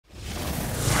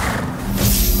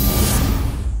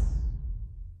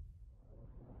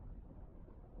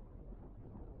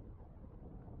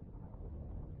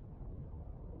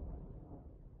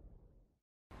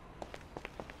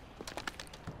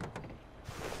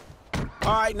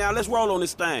All right, now let's roll on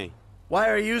this thing. Why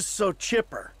are you so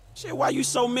chipper? Shit, why you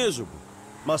so miserable?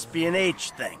 Must be an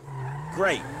age thing.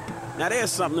 Great. Now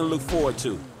there's something to look forward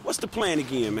to. What's the plan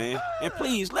again, man? And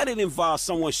please, let it involve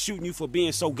someone shooting you for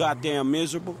being so goddamn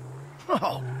miserable.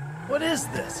 Oh, what is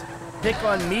this? Pick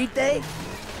on me day?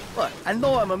 Look, I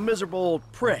know I'm a miserable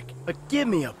old prick, but give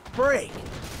me a break.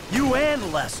 You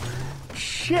and Lester.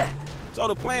 Shit. So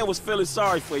the plan was feeling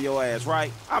sorry for your ass,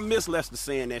 right? I miss Lester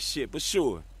saying that shit, but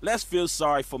sure. Let's feel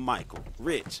sorry for Michael.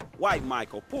 Rich, white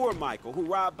Michael, poor Michael, who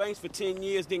robbed banks for 10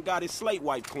 years, then got his slate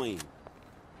wiped clean.